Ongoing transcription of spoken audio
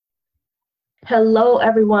Hello,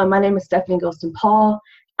 everyone. My name is Stephanie Ghostin Paul.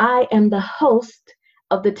 I am the host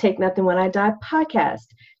of the Take Nothing When I Die podcast.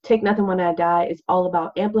 Take Nothing When I Die is all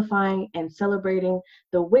about amplifying and celebrating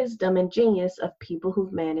the wisdom and genius of people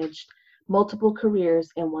who've managed multiple careers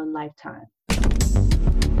in one lifetime.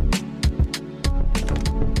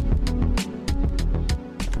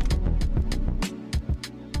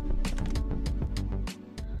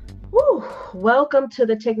 Woo! Welcome to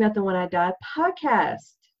the Take Nothing When I Die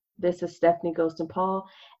podcast. This is Stephanie Ghostin Paul,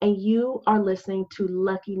 and you are listening to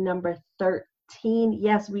lucky number 13.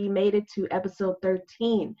 Yes, we made it to episode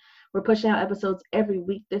 13. We're pushing out episodes every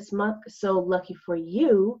week this month, so lucky for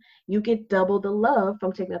you, you get double the love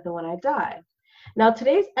from Take Nothing When I Die. Now,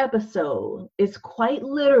 today's episode is quite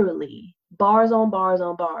literally bars on bars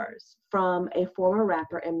on bars from a former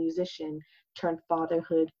rapper and musician turned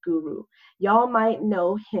fatherhood guru. Y'all might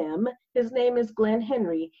know him. His name is Glenn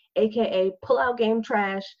Henry, aka Pull Out Game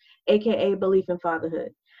Trash, aka Belief in Fatherhood.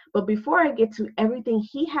 But before I get to everything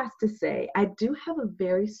he has to say, I do have a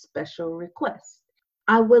very special request.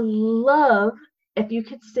 I would love if you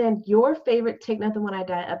could send your favorite Take Nothing When I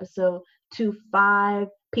Die episode to 5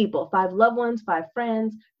 people, 5 loved ones, 5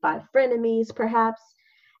 friends, 5 frenemies perhaps.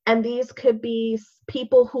 And these could be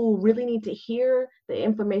people who really need to hear the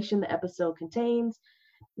information the episode contains.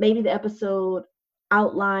 Maybe the episode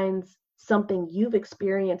outlines something you've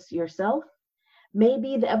experienced yourself.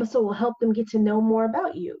 Maybe the episode will help them get to know more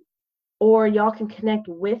about you. Or y'all can connect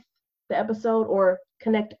with the episode or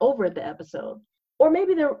connect over the episode. Or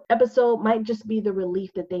maybe the episode might just be the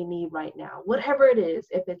relief that they need right now. Whatever it is,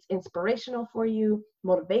 if it's inspirational for you,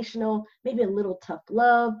 motivational, maybe a little tough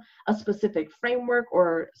love, a specific framework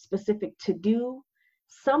or specific to-do,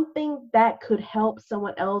 something that could help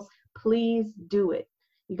someone else, please do it.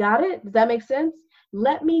 You got it? Does that make sense?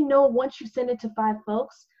 Let me know once you send it to 5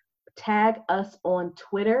 folks. Tag us on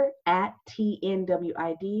Twitter at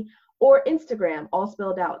TNWID or Instagram, all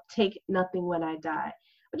spelled out, Take Nothing When I Die.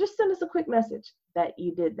 Or just send us a quick message that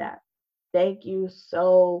you did that. Thank you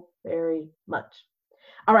so very much.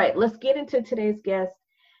 All right, let's get into today's guest.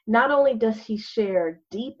 Not only does he share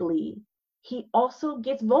deeply, he also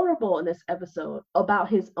gets vulnerable in this episode about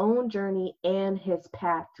his own journey and his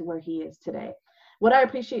path to where he is today. What I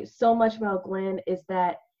appreciate so much about Glenn is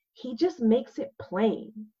that he just makes it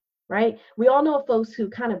plain, right? We all know folks who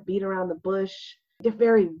kind of beat around the bush. They're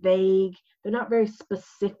very vague. They're not very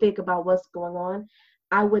specific about what's going on.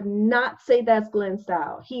 I would not say that's Glenn's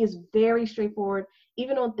style. He is very straightforward,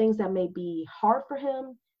 even on things that may be hard for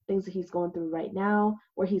him, things that he's going through right now,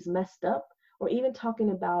 where he's messed up, or even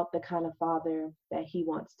talking about the kind of father that he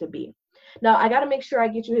wants to be. Now, I got to make sure I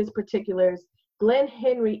get you his particulars. Glenn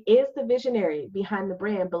Henry is the visionary behind the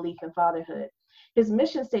brand Belief in Fatherhood. His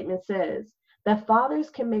mission statement says that fathers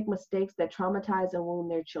can make mistakes that traumatize and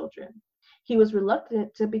wound their children. He was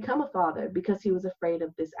reluctant to become a father because he was afraid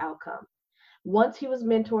of this outcome. Once he was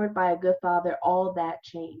mentored by a good father, all that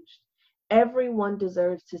changed. Everyone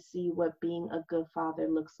deserves to see what being a good father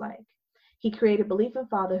looks like. He created Belief in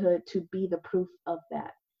Fatherhood to be the proof of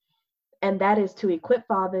that. And that is to equip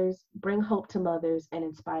fathers, bring hope to mothers, and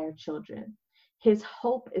inspire children. His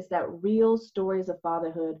hope is that real stories of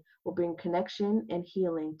fatherhood will bring connection and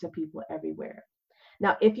healing to people everywhere.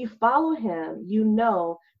 Now, if you follow him, you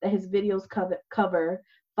know that his videos cover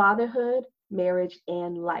fatherhood, marriage,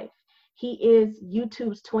 and life. He is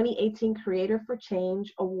YouTube's 2018 Creator for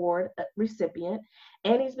Change Award recipient,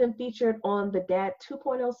 and he's been featured on the Dad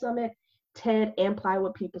 2.0 Summit, TED, and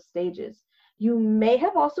Plywood People stages. You may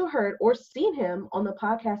have also heard or seen him on the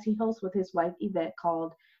podcast he hosts with his wife Yvette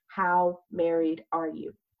called How Married Are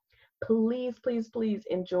You? Please, please, please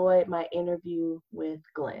enjoy my interview with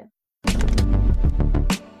Glenn.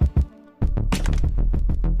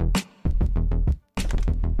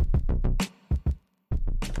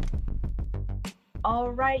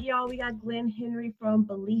 All right, y'all, we got Glenn Henry from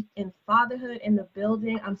Belief in Fatherhood in the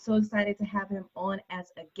building. I'm so excited to have him on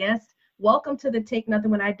as a guest. Welcome to the Take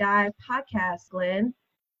Nothing When I Die podcast, Glenn.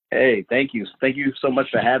 Hey, thank you. Thank you so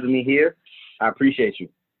much for having me here. I appreciate you.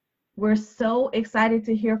 We're so excited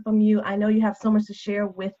to hear from you. I know you have so much to share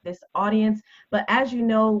with this audience, but as you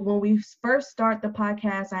know, when we first start the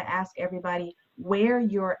podcast, I ask everybody where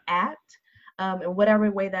you're at. In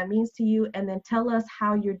whatever way that means to you, and then tell us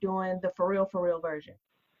how you're doing the for real version.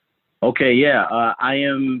 Okay, yeah. I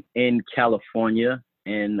am in California,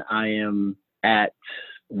 and I am at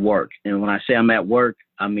work. And when I say I'm at work,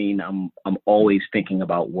 I mean I'm always thinking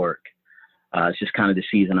about work. It's just kind of the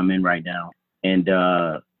season I'm in right now. And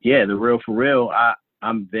yeah, the real for real,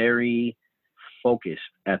 I'm very focused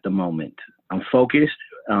at the moment. I'm focused,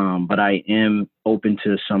 but I am open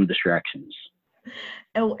to some distractions.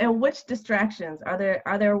 And which distractions are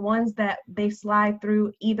there ones that they slide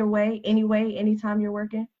through either way, anyway, anytime you're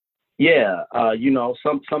working? Yeah,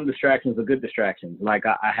 some distractions are good distractions. Like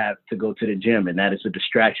I have to go to the gym, and that is a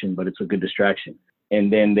distraction, but it's a good distraction.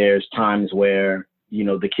 And then there's times where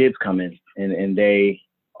the kids come in, and they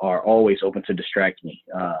are always open to distract me.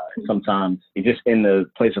 Sometimes it's just in the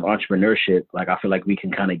place of entrepreneurship, like I feel like we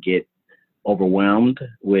can kind of get overwhelmed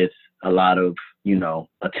with a lot of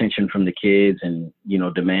attention from the kids and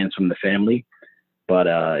demands from the family. But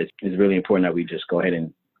it's really important that we just go ahead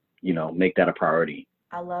and make that a priority.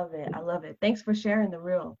 I love it. I love it. Thanks for sharing the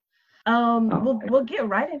real. Oh, We'll get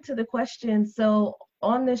right into the question. So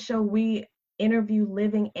on this show, we interview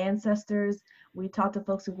living ancestors. We talk to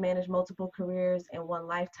folks who've managed multiple careers in one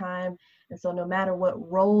lifetime. And so no matter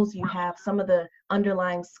what roles you have, some of the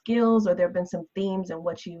underlying skills, or there have been some themes in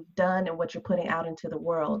what you've done and what you're putting out into the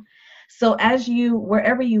world. So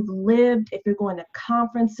wherever you've lived, if you're going to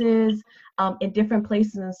conferences, in different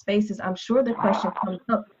places and spaces, I'm sure the question comes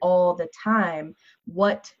up all the time: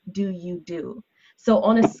 what do you do? So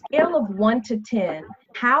on a scale of 1 to 10,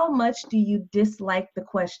 how much do you dislike the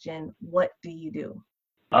question, what do you do?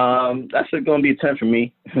 That's going to be a 10 for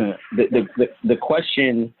me. The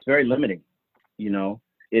question is very limiting.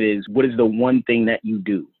 It is, what is the one thing that you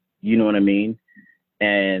do? You know what I mean?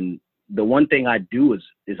 And the one thing I do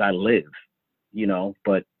is I live,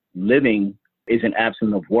 but living is an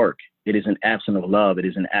absence of work. It is an absence of love. It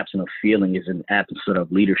is an absence of feeling. It's an absence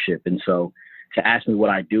of leadership. And so to ask me what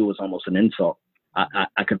I do is almost an insult.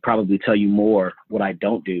 I could probably tell you more what I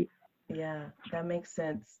don't do. Yeah, that makes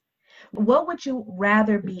sense. What would you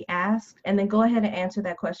rather be asked? And then go ahead and answer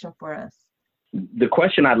that question for us. The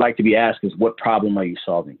question I'd like to be asked is, what problem are you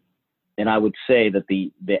solving? And I would say that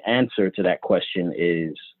the answer to that question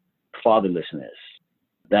is fatherlessness.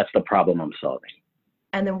 That's the problem I'm solving.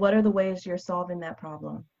 And then what are the ways you're solving that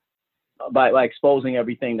problem? By exposing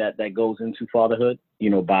everything that goes into fatherhood,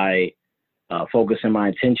 by focusing my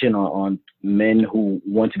attention on men who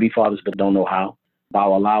want to be fathers but don't know how, by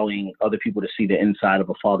allowing other people to see the inside of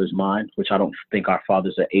a father's mind, which I don't think our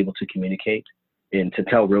fathers are able to communicate, and to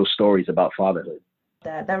tell real stories about fatherhood.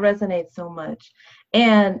 That resonates so much.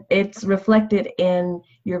 And it's reflected in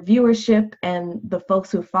your viewership and the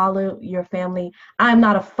folks who follow your family. I'm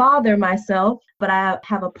not a father myself, but I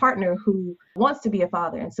have a partner who wants to be a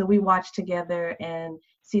father. And so we watch together and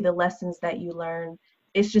see the lessons that you learn.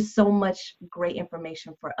 It's just so much great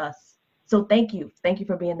information for us. So thank you. Thank you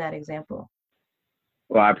for being that example.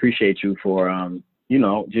 Well, I appreciate you for,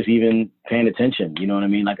 just even paying attention. You know what I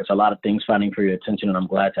mean? Like, it's a lot of things fighting for your attention, and I'm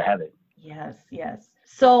glad to have it. Yes, yes.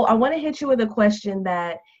 So I want to hit you with a question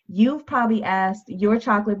that you've probably asked your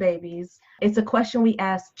chocolate babies. It's a question we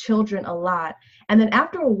ask children a lot. And then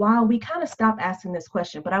after a while, we kind of stop asking this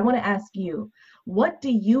question. But I want to ask you, what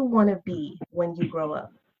do you want to be when you grow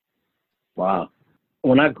up? Wow.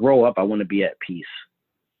 When I grow up, I want to be at peace.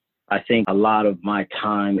 I think a lot of my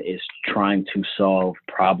time is trying to solve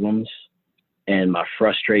problems. And my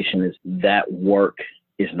frustration is that work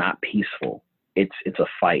is not peaceful. It's a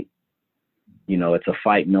fight. It's a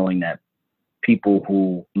fight knowing that people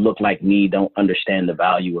who look like me don't understand the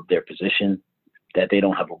value of their position, that they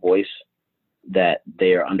don't have a voice, that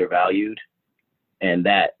they are undervalued, and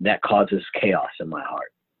that causes chaos in my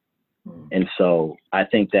heart. And so I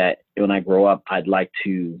think that when I grow up, I'd like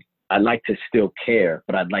to still care,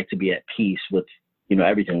 but I'd like to be at peace with,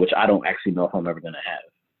 everything, which I don't actually know if I'm ever going to have.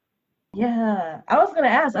 Yeah, I was going to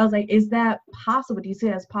ask, I was like, is that possible? Do you see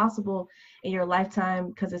it as possible in your lifetime?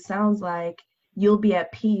 Because it sounds like you'll be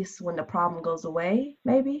at peace when the problem goes away,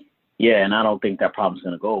 maybe? Yeah, and I don't think that problem's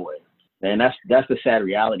going to go away. And that's the sad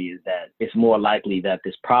reality, is that it's more likely that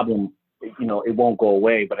this problem, it won't go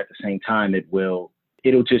away, but at the same time,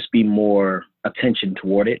 it'll just be more attention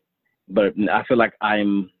toward it. But I feel like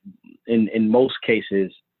I'm, in most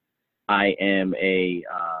cases, I am a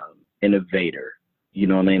innovator. You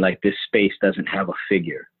know what I mean? Like, this space doesn't have a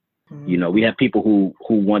figure. Mm-hmm. We have people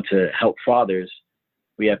who want to help fathers.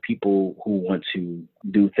 We have people who want to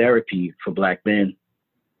do therapy for Black men.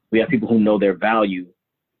 We have people who know their value,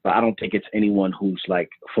 but I don't think it's anyone who's like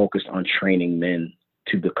focused on training men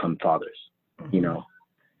to become fathers, Mm-hmm.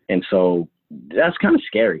 And so that's kind of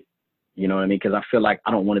scary, you know what I mean? Because I feel like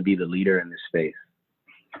I don't want to be the leader in this space,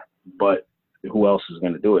 but who else is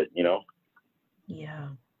going to do it, Yeah,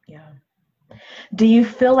 yeah. Do you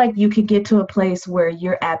feel like you could get to a place where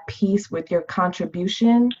you're at peace with your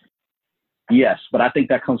contribution? Yes, but I think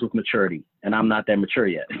that comes with maturity, and I'm not that mature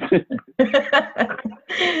yet.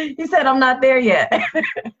 You said I'm not there yet.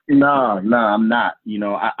 No, I'm not.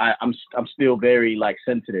 I'm still very like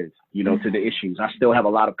sensitive, to the issues. I still have a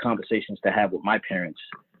lot of conversations to have with my parents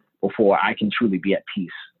before I can truly be at peace.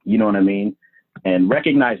 You know what I mean? And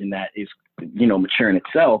recognizing that is, mature in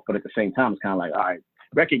itself, but at the same time, it's kind of like, all right,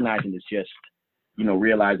 recognizing is just,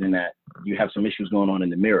 realizing that you have some issues going on in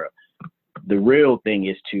the mirror. The real thing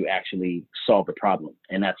is to actually solve the problem,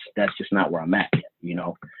 and that's just not where I'm at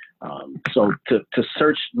yet. So to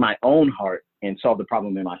search my own heart and solve the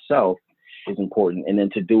problem in myself is important, and then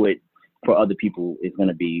to do it for other people is going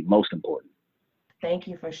to be most important. Thank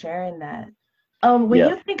you for sharing that. When Yeah.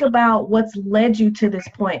 you think about what's led you to this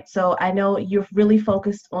point, so I know you're really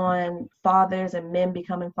focused on fathers and men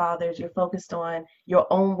becoming fathers. You're focused on your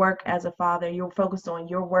own work as a father. You're focused on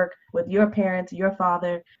your work with your parents, your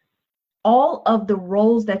father. All of the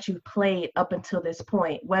roles that you played up until this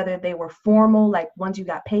point, whether they were formal, like ones you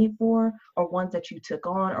got paid for, or ones that you took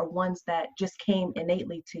on, or ones that just came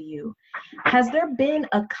innately to you, has there been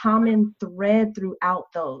a common thread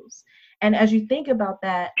throughout those? And as you think about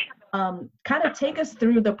that, kind of take us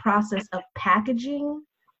through the process of packaging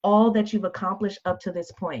all that you've accomplished up to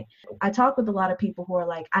this point. I talk with a lot of people who are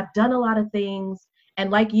like, I've done a lot of things,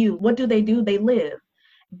 and like you, what do? They live,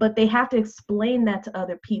 but they have to explain that to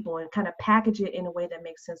other people and kind of package it in a way that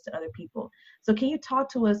makes sense to other people. So can you talk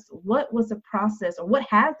to us, what was the process, or what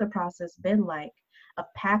has the process been like of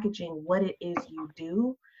packaging what it is you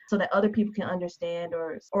do so that other people can understand,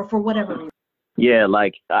 or for whatever reason? Yeah,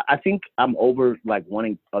 like I think I'm over like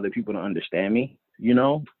wanting other people to understand me,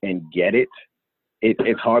 and get it.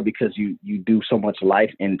 It's hard because you do so much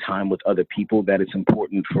life and time with other people that it's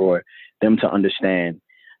important for them to understand,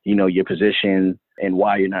 your position and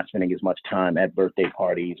why you're not spending as much time at birthday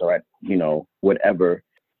parties or at, whatever.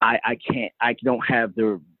 I don't have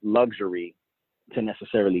the luxury to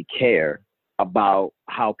necessarily care about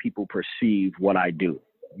how people perceive what I do.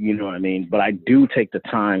 You know what I mean? But I do take the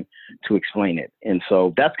time to explain it. And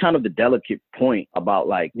so that's kind of the delicate point about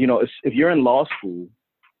like, if you're in law school,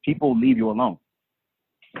 people leave you alone.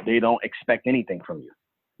 They don't expect anything from you.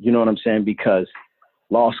 You know what I'm saying? Because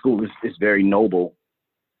law school is very noble.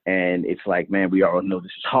 And it's like, man, we all know this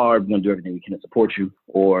is hard. We're going to do everything we can to support you.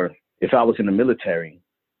 Or if I was in the military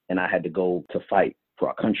and I had to go to fight for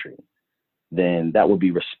our country, then that would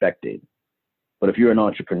be respected. But if you're an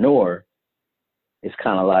entrepreneur, it's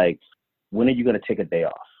kind of like, when are you going to take a day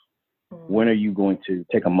off? When are you going to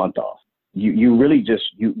take a month off? You really just,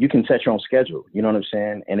 you can set your own schedule. You know what I'm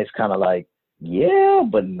saying? And it's kind of like, yeah,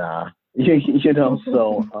 but nah,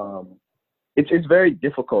 so it's very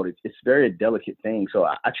difficult. It's very a delicate thing. So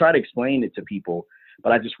I try to explain it to people,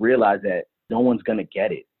 but I just realize that no one's going to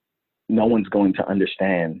get it. No one's going to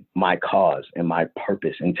understand my cause and my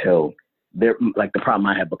purpose until they're like the problem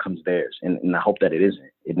I have becomes theirs. And I hope that it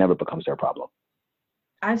isn't. It never becomes their problem.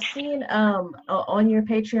 I've seen on your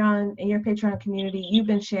Patreon, in your Patreon community, you've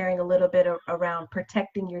been sharing a little bit around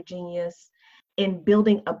protecting your genius in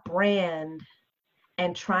building a brand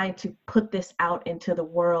and trying to put this out into the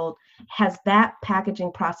world. Has that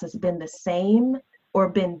packaging process been the same or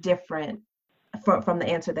been different from the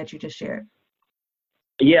answer that you just shared?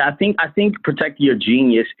 Yeah, I think protect your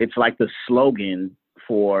genius. It's like the slogan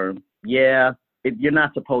for, you're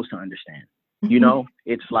not supposed to understand.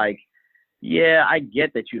 It's like, yeah, I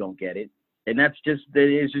get that you don't get it. And it's just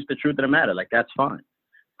the truth of the matter. Like, that's fine.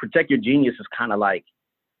 Protect your genius is kind of like,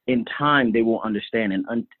 in time, they will understand,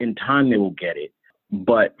 and in time, they will get it.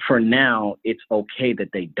 But for now, it's okay that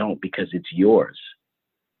they don't, because it's yours.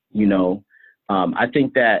 I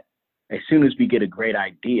think that as soon as we get a great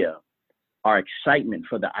idea, our excitement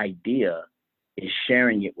for the idea is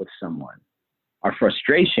sharing it with someone. Our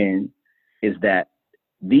frustration is that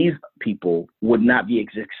these people would not be as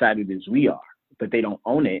excited as we are, but they don't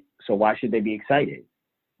own it. So why should they be excited?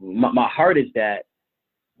 My heart is that,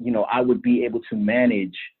 I would be able to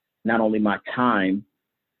manage not only my time,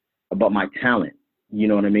 but my talent. You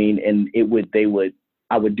know what I mean? And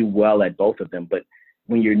I would do well at both of them. But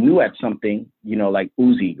when you're new at something, like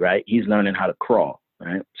Uzi, right? He's learning how to crawl,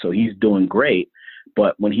 right? So he's doing great.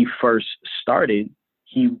 But when he first started,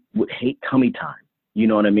 he would hate tummy time. You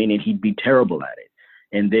know what I mean? And he'd be terrible at it.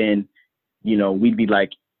 And then, we'd be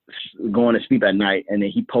like going to sleep at night, and then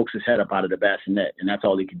he pokes his head up out of the bassinet, and that's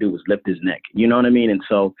all he could do was lift his neck. You know what I mean? And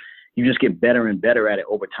so you just get better and better at it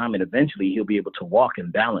over time, and eventually he'll be able to walk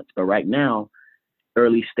and balance. But right now,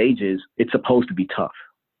 early stages, it's supposed to be tough,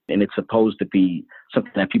 and it's supposed to be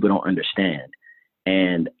something that people don't understand.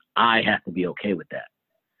 And I have to be okay with that.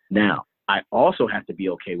 Now, I also have to be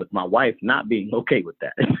okay with my wife not being okay with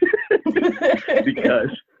that.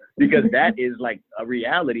 because that is like a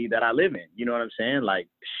reality that I live in. You know what I'm saying? Like,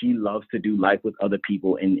 she loves to do life with other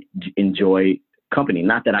people and enjoy company.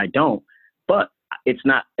 Not that I don't, but it's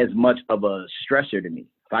not as much of a stressor to me.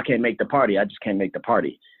 If I can't make the party, I just can't make the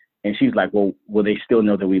party. And she's like, well, will they still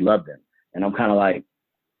know that we love them? And I'm kind of like,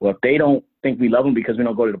 well, if they don't think we love them because we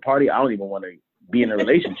don't go to the party, I don't even want to be in a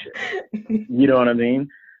relationship. You know what I mean?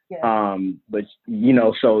 Yeah. But you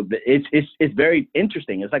know, so it's very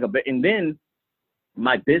interesting. It's like and then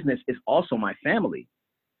my business is also my family.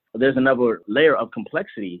 There's another layer of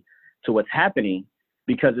complexity to what's happening,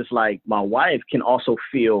 because it's like my wife can also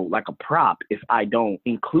feel like a prop if I don't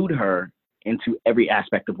include her into every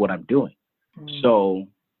aspect of what I'm doing. So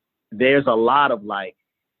there's a lot of like,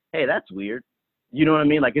 hey, that's weird. You know what I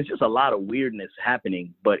mean? Like, it's just a lot of weirdness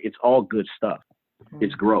happening, but it's all good stuff.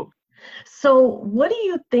 It's growth. So what do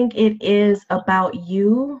you think it is about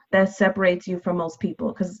you that separates you from most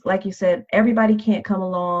people? Because like you said, everybody can't come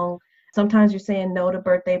along. Sometimes you're saying no to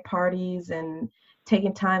birthday parties and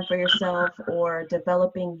taking time for yourself or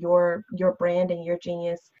developing your brand and your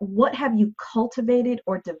genius. What have you cultivated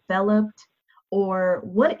or developed, or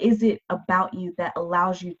what is it about you that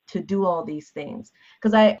allows you to do all these things?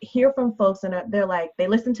 Because I hear from folks and they're like, they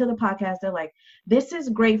listen to the podcast, they're like, this is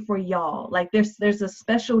great for y'all. Like there's a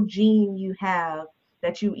special gene you have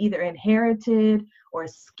that you either inherited or a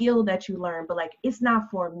skill that you learned, but like, it's not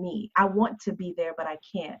for me. I want to be there, but I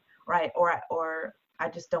can't, right? Or I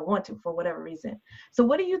just don't want to for whatever reason. So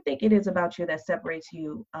what do you think it is about you that separates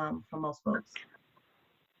you from most folks?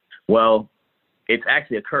 Well, it's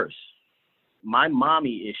actually a curse. My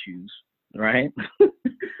mommy issues, right?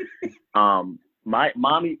 My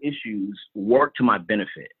mommy issues work to my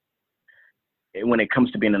benefit when it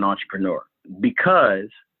comes to being an entrepreneur, because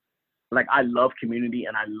like, I love community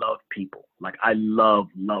and I love people. Like, I love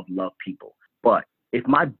people. But if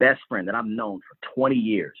my best friend that I've known for 20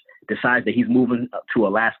 years decides that he's moving up to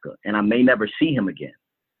Alaska and I may never see him again,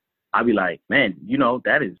 I'd be like, man, you know,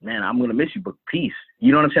 I'm going to miss you, but peace.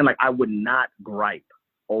 You know what I'm saying? Like, I would not gripe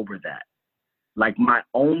over that. Like, the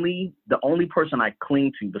only person I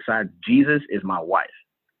cling to besides Jesus is my wife.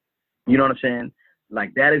 You know what I'm saying?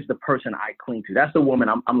 Like, that is the person I cling to. That's the woman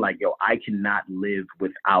I'm like, yo, I cannot live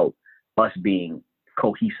without us being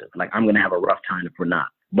cohesive. Like, I'm going to have a rough time if we're not.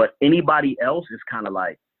 But anybody else is kind of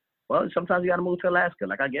like, well, sometimes you got to move to Alaska.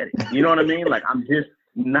 Like, I get it. You know what I mean? Like, I'm just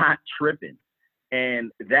not tripping.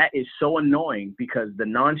 And that is so annoying, because the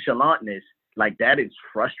nonchalantness, like, that is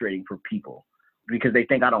frustrating for people, because they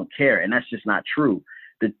think I don't care. And that's just not true.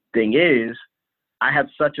 The thing is, I have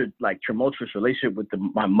such a like tumultuous relationship with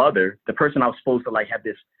my mother, the person I was supposed to like have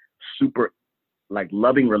this super like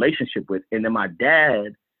loving relationship with. And then my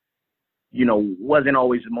dad, you know, wasn't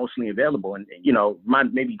always emotionally available. And, you know,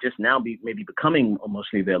 maybe just now maybe becoming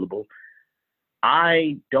emotionally available.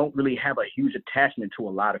 I don't really have a huge attachment to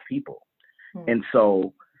a lot of people. And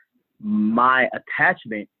so my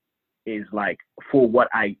attachment is like for what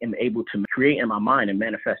I am able to create in my mind and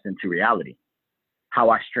manifest into reality, how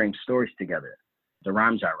I string stories together, the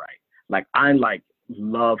rhymes I write. Like, I like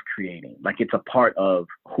love creating. Like, it's a part of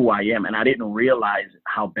who I am. And I didn't realize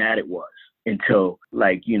how bad it was until,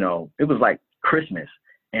 like, you know, it was like Christmas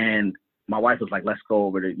and my wife was like, let's go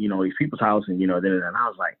over to, you know, these people's house. And, you know, and I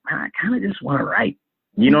was like, man, I kind of just want to write.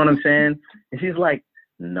 You know what I'm saying? And she's like,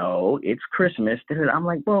 no, it's Christmas. I'm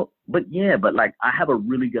like, well, but like, I have a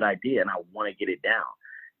really good idea and I want to get it down.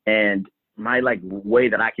 And my like way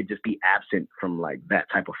that I could just be absent from like that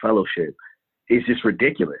type of fellowship is just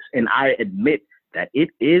ridiculous. And I admit that it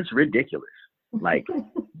is ridiculous. Like,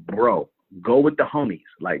 bro, go with the homies.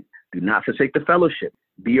 Like, do not forsake the fellowship.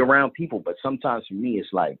 Be around people. But sometimes for me,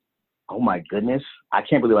 it's like, oh my goodness, I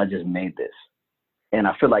can't believe I just made this. And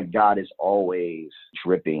I feel like God is always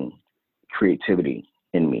dripping creativity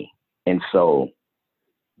in me. And so,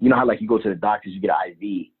 you know how like you go to the doctors, you get an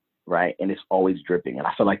IV, right? And it's always dripping. And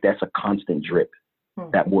I feel like that's a constant drip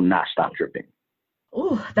that will not stop dripping.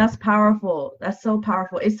 Oh, that's powerful. That's so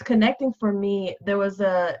powerful. It's connecting for me.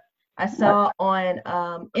 I saw on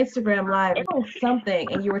Instagram Live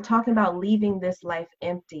something, and you were talking about leaving this life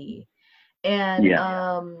empty. And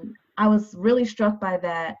I was really struck by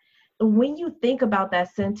that. When you think about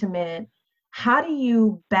that sentiment, how do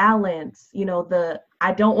you balance, you know,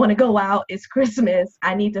 I don't want to go out, it's Christmas,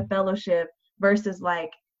 I need to fellowship, versus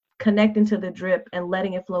like connecting to the drip and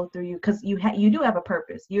letting it flow through you, because you do have a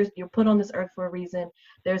purpose. You're put on this earth for a reason.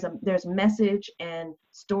 There's message and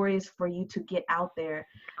stories for you to get out there.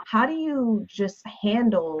 How do you just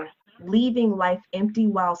handle leaving life empty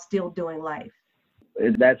while still doing life?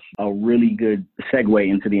 That's a really good segue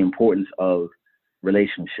into the importance of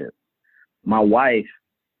relationship. My wife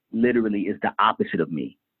literally is the opposite of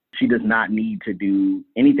me. she does not need to do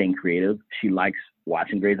anything creative. She likes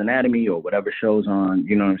watching Grey's Anatomy or whatever shows on,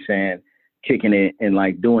 you know what I'm saying, kicking it and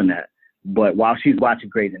like doing that. But while she's watching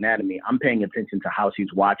Grey's Anatomy, I'm paying attention to how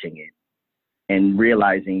she's watching it and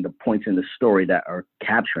realizing the points in the story that are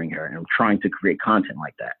capturing her, and I'm trying to create content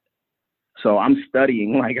like that. So I'm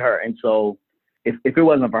studying like her. And so if it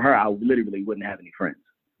wasn't for her, I literally wouldn't have any friends.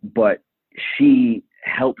 But she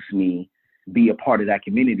helps me be a part of that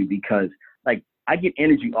community because like I get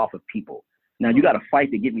energy off of people. Now you got to fight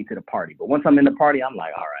to get me to the party. But once I'm in the party, I'm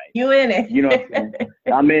like, all right. You in it. You know what I'm saying?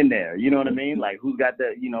 I'm in there. You know what I mean? Like who got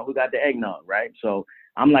the eggnog, right? So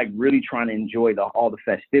I'm like really trying to enjoy all the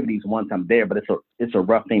festivities once I'm there. But it's a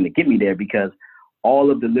rough thing to get me there because all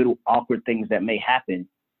of the little awkward things that may happen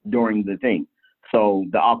during the thing. So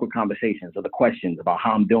the awkward conversations or the questions about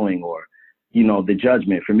how I'm doing, or, you know, the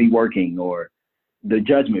judgment for me working, or the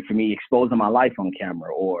judgment for me exposing my life on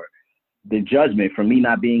camera, or the judgment for me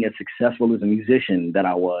not being as successful as a musician that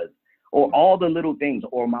I was, or all the little things,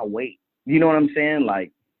 or my weight. You know what I'm saying?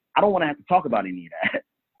 Like, I don't want to have to talk about any of that.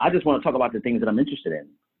 I just want to talk about the things that I'm interested in.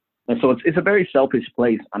 And so it's a very selfish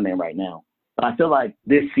place I'm in right now. But I feel like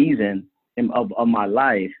this season of my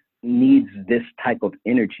life needs this type of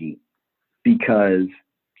energy because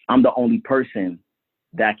I'm the only person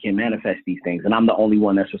that can manifest these things. And I'm the only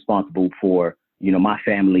one that's responsible for, you know, my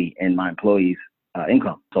family and my employees'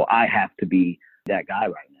 income. So I have to be that guy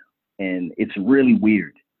right now. And it's really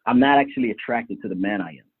weird. I'm not actually attracted to the man I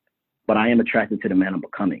am, but I am attracted to the man I'm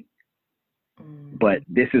becoming. But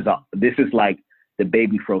this is like the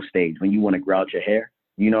baby fro stage when you want to grow out your hair.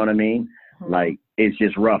 You know what I mean? Like, it's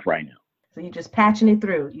just rough right now. So you're just patching it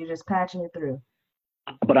through.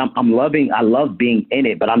 But I love being in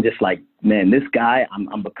it, but I'm just like, man, this guy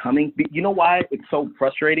I'm becoming. You know why it's so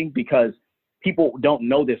frustrating? Because people don't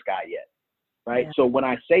know this guy yet, right? Yeah. So when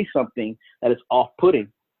I say something that is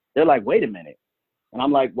off-putting, they're like, wait a minute. And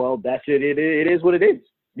I'm like, well, that's it. It is what it is.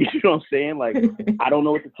 You know what I'm saying? Like, I don't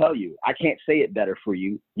know what to tell you. I can't say it better for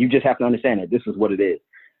you. You just have to understand that this is what it is.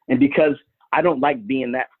 And because I don't like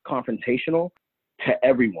being that confrontational to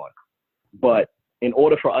everyone, but in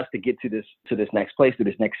order for us to get to this next place, to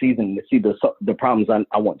this next season, to see the problems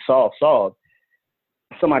I want solved,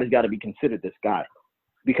 somebody's got to be considered this guy.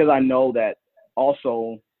 Because I know that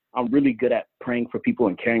also I'm really good at praying for people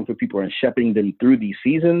and caring for people and shepherding them through these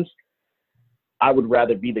seasons. I would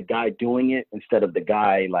rather be the guy doing it instead of the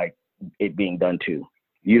guy like it being done to.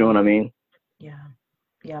 You know what I mean?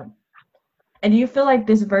 Yeah. And do you feel like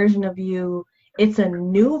this version of you, it's a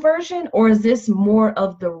new version, or is this more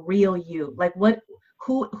of the real you? Like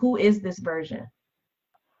who is this version?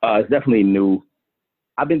 It's definitely new.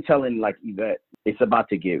 I've been telling like Yvette, it's about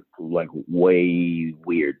to get like way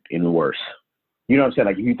weird and worse. You know what I'm saying?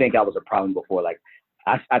 Like if you think I was a problem before, like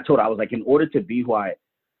I told her, I was like, in order to be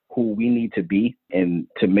who we need to be and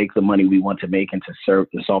to make the money we want to make and to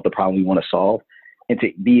solve the problem we want to solve, and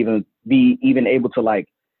to be even able to like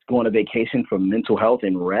go on a vacation for mental health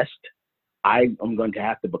and rest, I am going to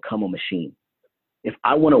have to become a machine. If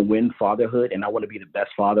I want to win fatherhood and I want to be the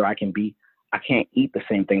best father I can be, I can't eat the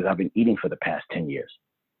same things I've been eating for the past 10 years.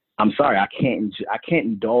 I'm sorry, I can't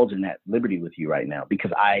indulge in that liberty with you right now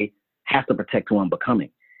because I have to protect who I'm becoming.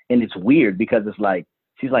 And it's weird because it's like,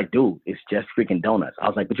 she's like, dude, it's just freaking donuts. I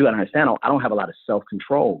was like, but you gotta understand, I don't have a lot of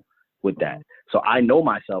self-control with that. So I know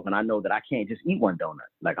myself and I know that I can't just eat one donut.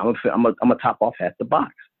 Like I'm a top off half the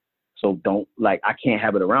box. So I can't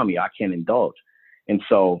have it around me. I can't indulge. And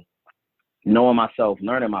so knowing myself,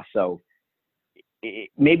 learning myself,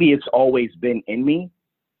 maybe it's always been in me,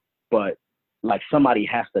 but like somebody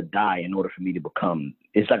has to die in order for me to become,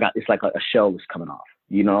 it's like a shell is coming off,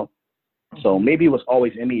 you know? So maybe it was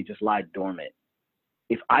always in me, it just lied dormant.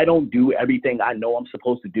 If I don't do everything I know I'm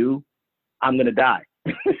supposed to do, I'm going to die.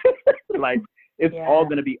 Like it's all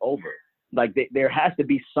going to be over. Like there has to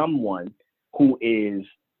be someone who is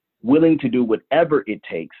willing to do whatever it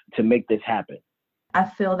takes to make this happen. I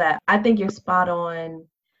feel that. I think you're spot on.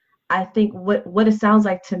 I think what it sounds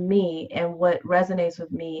like to me and what resonates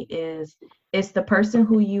with me is it's the person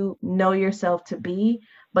who you know yourself to be,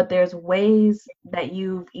 but there's ways that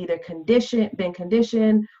you've either been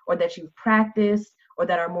conditioned or that you've practiced or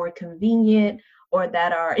that are more convenient or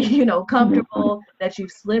that are, comfortable that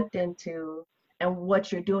you've slipped into. And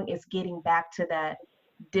what you're doing is getting back to that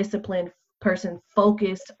disciplined person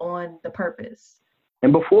focused on the purpose.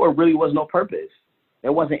 And before, it really was no purpose.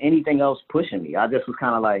 There wasn't anything else pushing me. I just was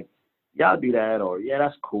kind of like, y'all do that, or yeah,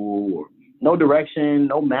 that's cool, or no direction,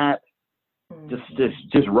 no map,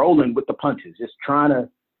 just rolling with the punches, just trying to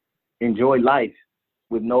enjoy life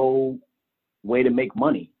with no way to make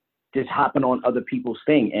money, just hopping on other people's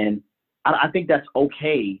thing. And I think that's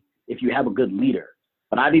okay if you have a good leader.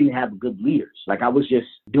 But I didn't have good leaders. Like I was just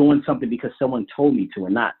doing something because someone told me to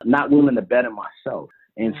and not willing to bet on myself.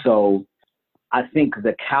 And so I think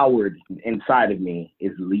the coward inside of me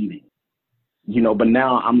is leaving, but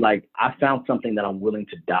now I'm like, I found something that I'm willing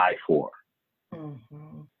to die for.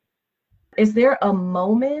 Mm-hmm. Is there a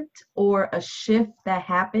moment or a shift that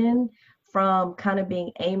happened from kind of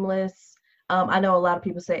being aimless? I know a lot of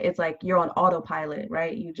people say it's like you're on autopilot,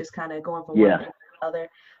 right? You just kind of going from one thing to the other.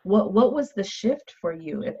 What was the shift for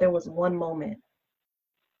you, if there was one moment?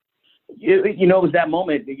 It was that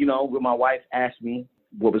moment, when my wife asked me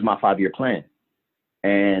what was my 5-year plan.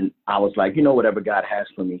 And I was like, whatever God has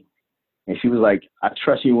for me. And she was like, I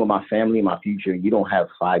trust you with my family and my future. You don't have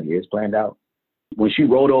 5 years planned out. When she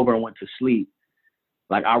rolled over and went to sleep,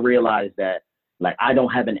 like I realized that, like, I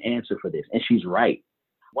don't have an answer for this. And she's right.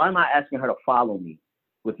 Why am I asking her to follow me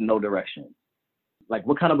with no direction? Like,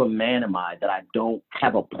 what kind of a man am I that I don't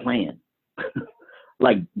have a plan?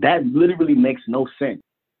 Like, that literally makes no sense.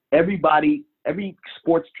 Every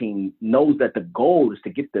sports team knows that the goal is to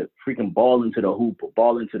get the freaking ball into the hoop or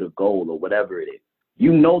ball into the goal or whatever it is.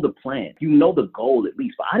 You know the plan. You know the goal at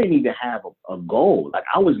least. But I didn't even have a goal. Like,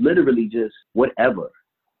 I was literally just whatever.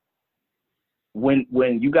 When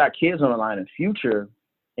you got kids on the line in the future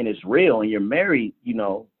and it's real and you're married,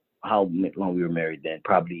 how long we were married then,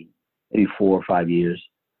 probably maybe 4 or 5 years,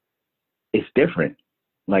 it's different.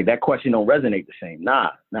 Like, that question don't resonate the same.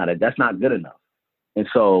 That's not good enough. And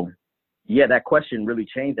so, yeah, that question really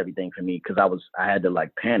changed everything for me because I had to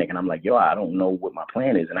like panic and I'm like, I don't know what my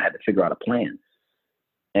plan is. And I had to figure out a plan.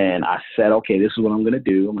 And I said, okay, this is what I'm going to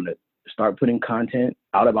do. I'm going to start putting content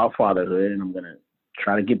out about fatherhood and I'm going to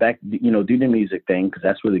try to get back, do the music thing because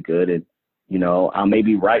that's really good. And, I'll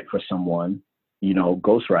maybe write for someone,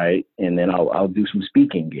 ghostwrite, and then I'll do some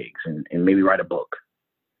speaking gigs and maybe write a book.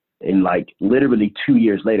 And like literally 2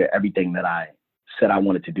 years later, everything that I said I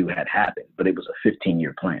wanted to do had happened, but it was a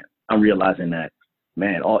 15-year plan. I'm realizing that,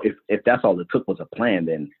 man, if that's all it took was a plan,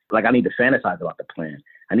 then like I need to fantasize about the plan.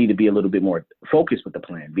 I need to be a little bit more focused with the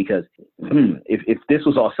plan because if this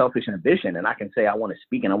was all selfish ambition and I can say I want to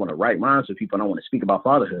speak and I want to write rhymes with people and I want to speak about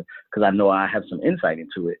fatherhood because I know I have some insight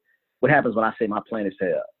into it, what happens when I say my plan is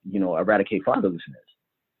to, eradicate fatherlessness?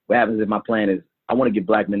 What happens if my plan is I want to give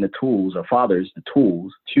Black men the tools or fathers the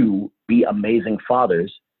tools to be amazing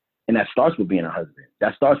fathers? And that starts with being a husband.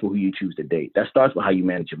 That starts with who you choose to date. That starts with how you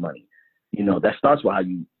manage your money. That starts with how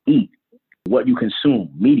you eat, what you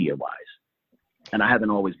consume media-wise. And I haven't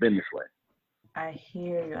always been this way. I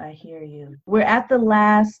hear you. We're at the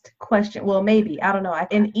last question. Well, maybe. I don't know.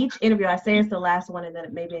 In each interview, I say it's the last one, and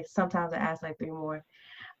then maybe sometimes I ask like 3 more.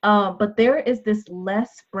 But there is this Les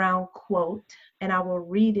Brown quote, and I will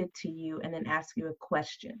read it to you and then ask you a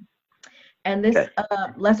question. And this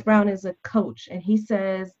Les Brown is a coach, and he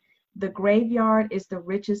says, "The graveyard is the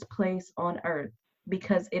richest place on earth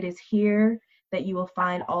because it is here that you will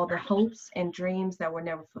find all the hopes and dreams that were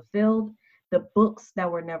never fulfilled, the books that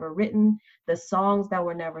were never written, the songs that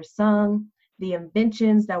were never sung, the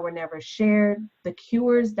inventions that were never shared, the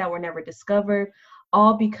cures that were never discovered,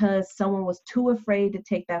 all because someone was too afraid to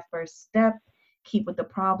take that first step, keep with the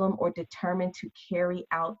problem, or determined to carry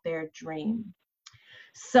out their dream."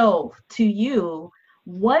 So to you,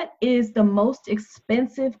 what is the most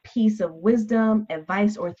expensive piece of wisdom,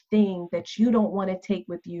 advice, or thing that you don't want to take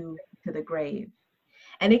with you to the grave?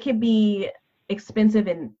 And it can be expensive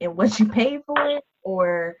in what you paid for it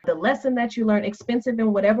or the lesson that you learned, expensive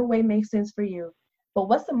in whatever way makes sense for you. But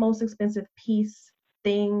what's the most expensive piece,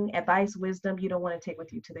 thing, advice, wisdom you don't want to take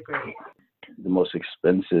with you to the grave? The most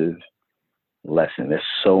expensive lesson. There's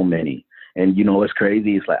so many. And what's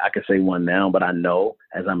crazy? It's like I could say one now, but I know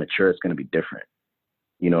as I mature, it's going to be different.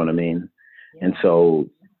 You know what I mean? Yeah. And so,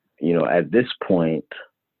 at this point,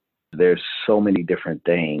 there's so many different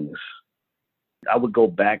things. I would go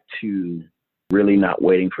back to really not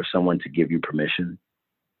waiting for someone to give you permission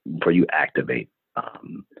before you activate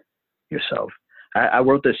yourself. I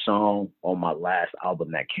wrote this song on my last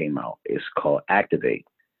album that came out. It's called Activate.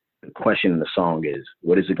 The question in the song is,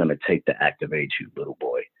 what is it going to take to activate you, little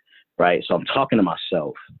boy? Right? So I'm talking to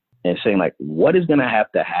myself and saying, like, what is going to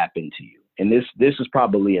have to happen to you? And this is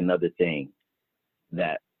probably another thing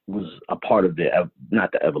that was a part of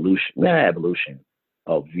evolution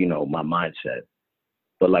of, my mindset.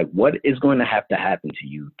 But like, what is going to have to happen to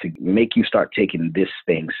you to make you start taking this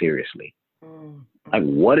thing seriously? Mm-hmm. Like,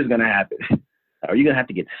 what is going to happen? Are you going to have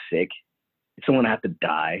to get sick? Is someone have to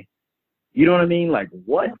die? You know what I mean? Like,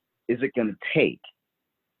 what is it going to take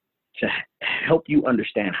to help you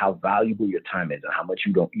understand how valuable your time is and how much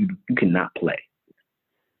you cannot play?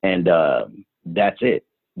 And that's it.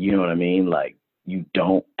 You know what I mean? Like, you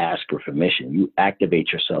don't ask for permission. You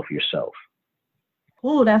activate yourself.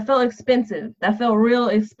 Ooh, that felt expensive. That felt real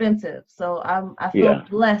expensive. So I feel Yeah.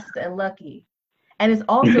 blessed and lucky. And it's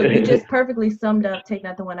also, you just perfectly summed up Take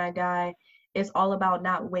Not the One I Die. It's all about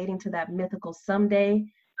not waiting to that mythical someday.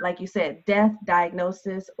 Like you said, death,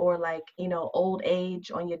 diagnosis, or like, old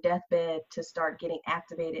age on your deathbed to start getting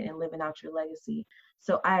activated and living out your legacy.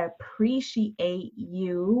 So I appreciate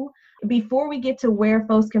you. Before we get to where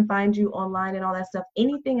folks can find you online and all that stuff,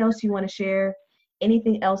 anything else you want to share?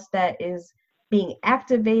 Anything else that is being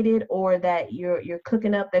activated or that you're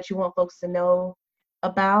cooking up that you want folks to know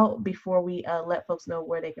about before we let folks know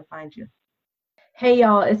where they can find you? Hey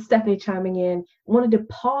y'all, it's Stephanie chiming in. Wanted to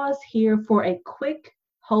pause here for a quick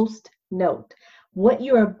host note. What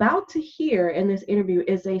you're about to hear in this interview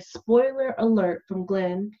is a spoiler alert from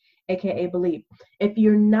Glenn, aka Believe. If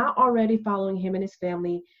you're not already following him and his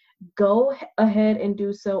family, go ahead and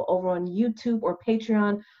do so over on YouTube or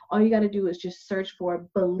Patreon. All you got to do is just search for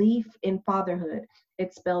Belief in Fatherhood.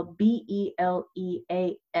 It's spelled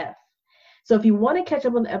BELEAF. So if you want to catch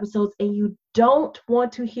up on the episodes and you don't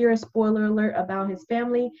want to hear a spoiler alert about his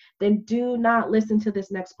family, then do not listen to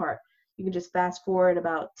this next part. You can just fast forward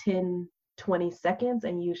about 10, 20 seconds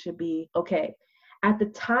and you should be okay. At the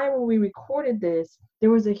time when we recorded this,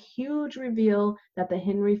 there was a huge reveal that the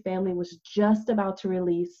Henry family was just about to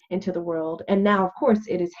release into the world. And now, of course,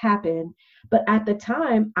 it has happened. But at the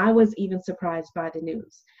time, I was even surprised by the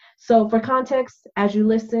news. So for context, as you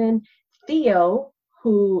listen, Theo,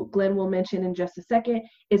 who Glenn will mention in just a second,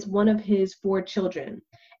 is one of his 4 children.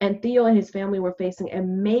 And Theo and his family were facing a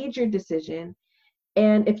major decision.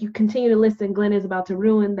 And if you continue to listen, Glenn is about to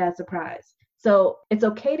ruin that surprise. So it's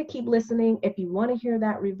okay to keep listening. If you want to hear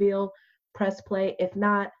that reveal, press play. If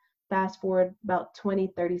not, fast forward about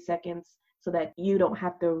 20, 30 seconds so that you don't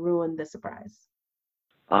have to ruin the surprise.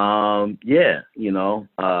 Yeah,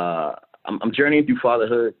 I'm journeying through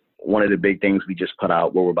fatherhood. One of the big things we just put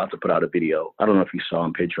out, we're about to put out a video. I don't know if you saw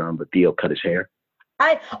on Patreon, but Theo cut his hair.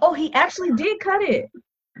 He actually did cut it.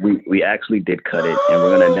 We actually did cut it, and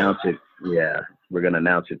we're gonna announce it. Yeah, we're gonna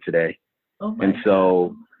announce it today. Oh my and so,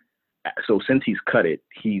 God. Since he's cut it,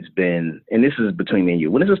 he's been, and this is between me and you.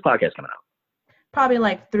 When is this podcast coming out? Probably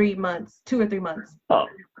like 3 months, 2 or 3 months.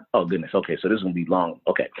 Oh goodness. Okay, so this is gonna be long.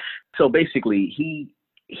 Okay, so basically, he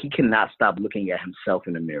cannot stop looking at himself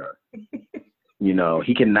in the mirror.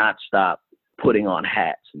 He cannot stop putting on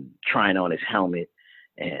hats and trying on his helmet,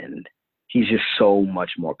 and he's just so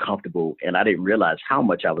much more comfortable. And I didn't realize how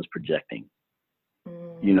much I was projecting,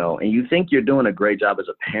 and you think you're doing a great job as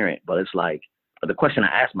a parent, but it's like, the question I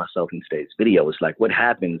asked myself in today's video is like, what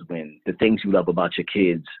happens when the things you love about your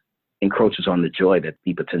kids encroaches on the joy that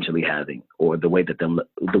they potentially having, or the way that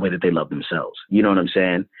they love themselves? You know what I'm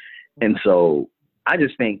saying? And so I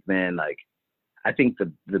just think, man, like, I think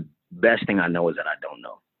the best thing I know is that I don't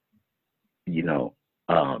know,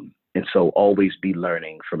 and so always be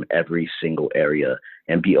learning from every single area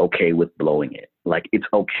and be okay with blowing it. Like, it's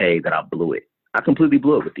okay that I blew it. I completely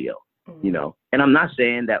blew it with Theo, and I'm not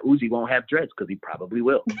saying that Uzi won't have dreads, because he probably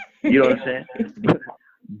will. You know what I'm saying?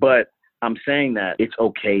 But I'm saying that it's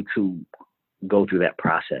okay to go through that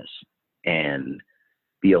process and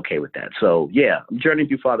be okay with that. So yeah, I'm journeying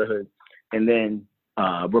through fatherhood, and then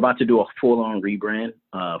we're about to do a full-on rebrand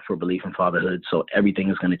for Belief in Fatherhood. So everything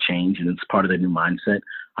is going to change, and it's part of the new mindset.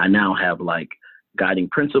 I now have like guiding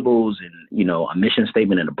principles and, a mission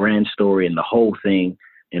statement and a brand story and the whole thing.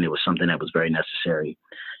 And it was something that was very necessary.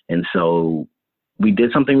 And so we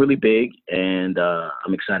did something really big, and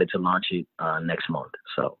I'm excited to launch it next month.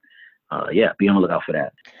 So be on the lookout for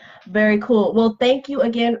that. Very cool. Well, thank you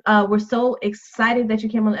again. We're so excited that you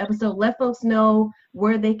came on the episode. Let folks know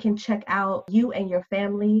where they can check out you and your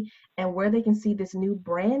family, and where they can see this new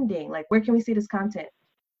branding. Like, where can we see this content?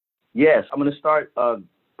 Yes, I'm going to start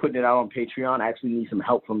putting it out on Patreon. I actually need some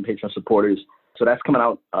help from Patreon supporters. So that's coming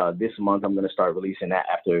out this month. I'm going to start releasing that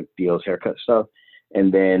after Theo's haircut stuff.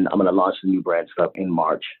 And then I'm going to launch the new brand stuff in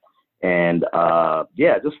March. And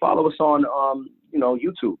just follow us on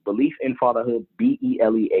YouTube, Belief in Fatherhood,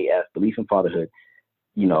 BELEAF, Belief in Fatherhood.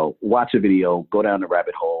 Watch a video, go down the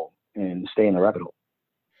rabbit hole, and stay in the rabbit hole.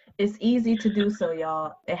 It's easy to do so,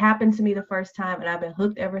 y'all. It happened to me the first time, and I've been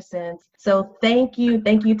hooked ever since. So thank you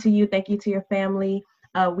to you, thank you to your family.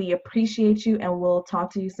 We appreciate you, and we'll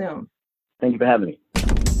talk to you soon. Thank you for having me.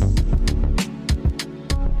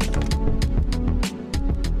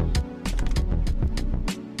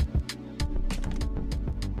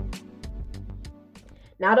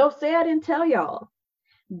 Now, don't say I didn't tell y'all.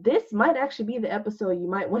 This might actually be the episode you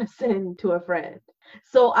might want to send to a friend.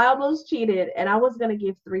 So I almost cheated, and I was going to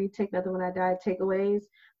give 3 Take Nothing When I Die takeaways,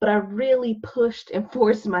 but I really pushed and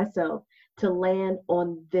forced myself to land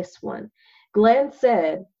on this one. Glenn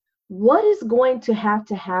said, what is going to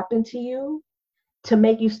happen to you to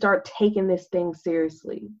make you start taking this thing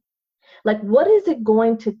seriously? Like, what is it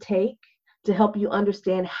going to take to help you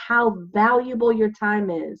understand how valuable your time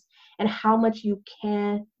is and how much you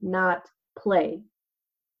cannot play?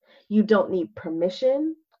 You don't need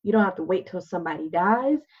permission. You don't have to wait till somebody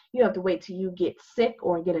dies. You don't have to wait till you get sick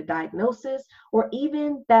or get a diagnosis or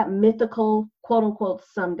even that mythical quote unquote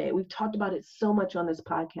someday. We've talked about it so much on this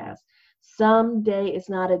podcast. Someday is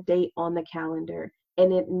not a date on the calendar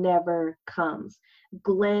and it never comes.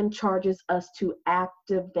 Glenn charges us to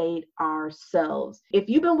activate ourselves. If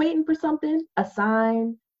you've been waiting for something, a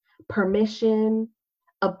sign, permission,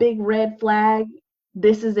 a big red flag,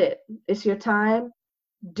 this is it. It's your time.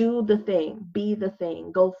 Do the thing, be the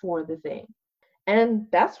thing, go for the thing. And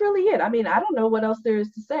that's really it. I mean, I don't know what else there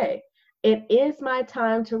is to say. It is my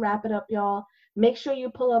time to wrap it up, y'all. Make sure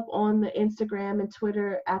you pull up on the Instagram and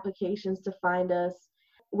Twitter applications to find us.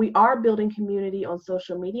 We are building community on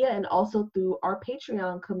social media and also through our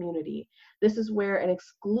Patreon community. This is where an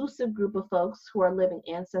exclusive group of folks who are living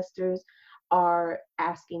ancestors are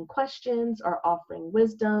asking questions, are offering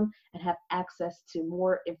wisdom, and have access to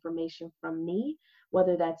more information from me,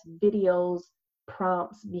 whether that's videos,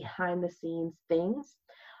 prompts, behind the scenes things.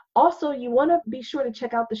 Also, you want to be sure to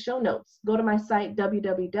check out the show notes. Go to my site,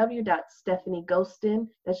 www.stephaniegostin,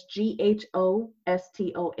 that's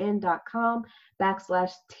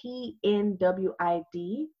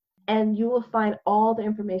GHOSTON.com/TNWID. And you will find all the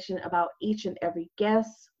information about each and every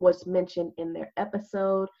guest, what's mentioned in their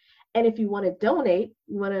episode. And if you want to donate,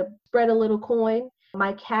 you want to spread a little coin,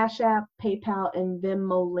 my Cash App, PayPal, and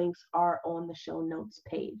Venmo links are on the show notes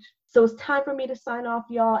page. So it's time for me to sign off,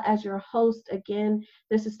 y'all. As your host, again,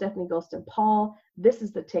 this is Stephanie Gostin Paul. This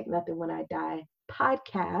is the Take Nothing When I Die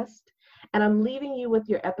podcast. And I'm leaving you with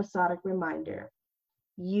your episodic reminder.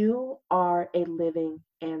 You are a living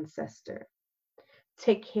ancestor.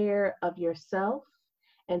 Take care of yourself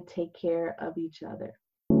and take care of each other.